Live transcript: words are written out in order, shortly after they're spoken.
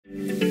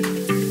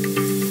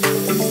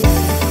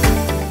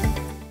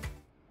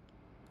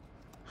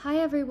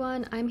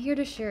everyone, I'm here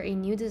to share a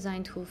new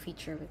design tool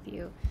feature with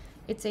you.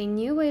 It's a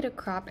new way to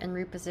crop and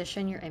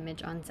reposition your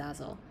image on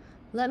Zazzle.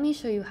 Let me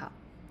show you how.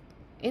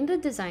 In the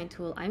design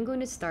tool, I'm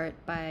going to start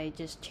by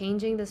just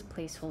changing this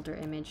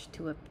placeholder image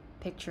to a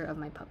picture of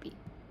my puppy.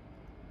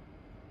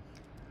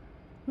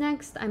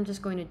 Next, I'm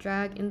just going to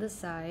drag in the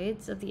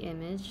sides of the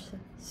image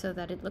so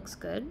that it looks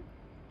good.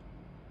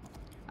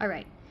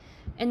 Alright,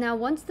 and now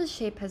once the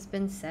shape has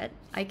been set,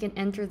 I can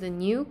enter the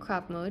new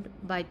crop mode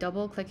by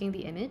double-clicking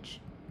the image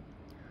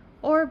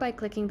or by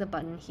clicking the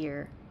button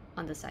here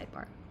on the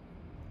sidebar.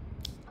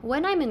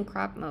 When I'm in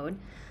crop mode,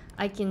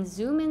 I can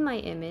zoom in my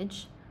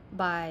image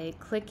by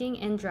clicking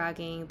and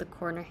dragging the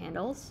corner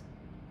handles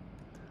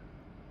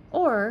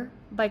or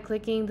by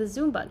clicking the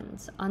zoom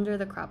buttons under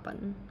the crop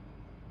button.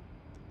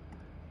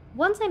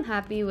 Once I'm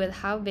happy with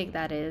how big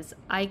that is,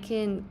 I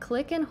can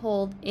click and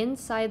hold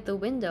inside the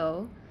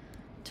window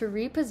to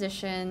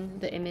reposition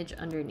the image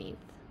underneath.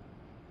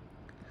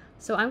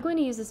 So I'm going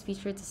to use this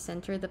feature to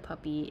center the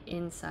puppy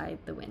inside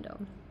the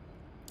window.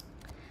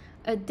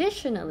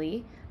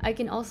 Additionally, I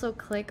can also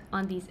click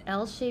on these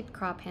L-shaped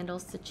crop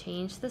handles to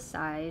change the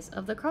size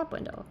of the crop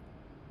window,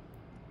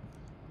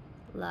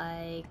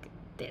 like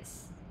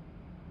this.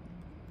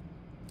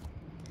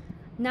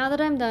 Now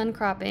that I'm done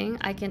cropping,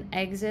 I can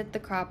exit the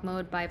crop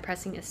mode by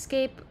pressing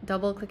escape,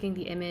 double-clicking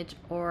the image,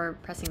 or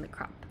pressing the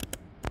crop.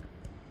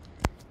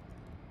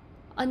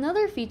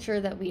 Another feature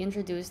that we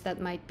introduced that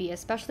might be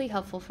especially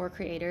helpful for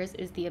creators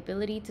is the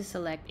ability to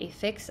select a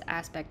fixed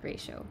aspect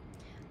ratio.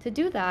 To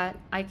do that,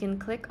 I can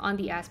click on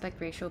the aspect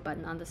ratio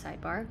button on the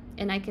sidebar,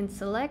 and I can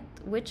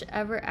select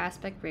whichever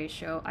aspect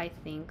ratio I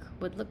think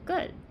would look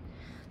good.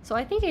 So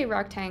I think a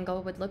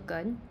rectangle would look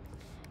good.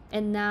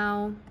 And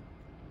now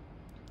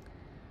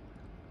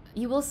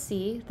you will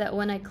see that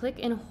when I click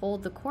and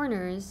hold the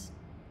corners,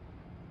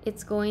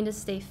 it's going to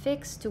stay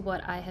fixed to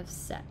what I have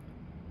set.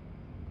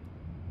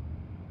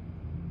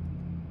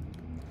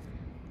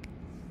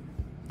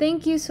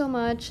 Thank you so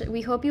much.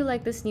 We hope you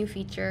like this new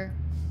feature.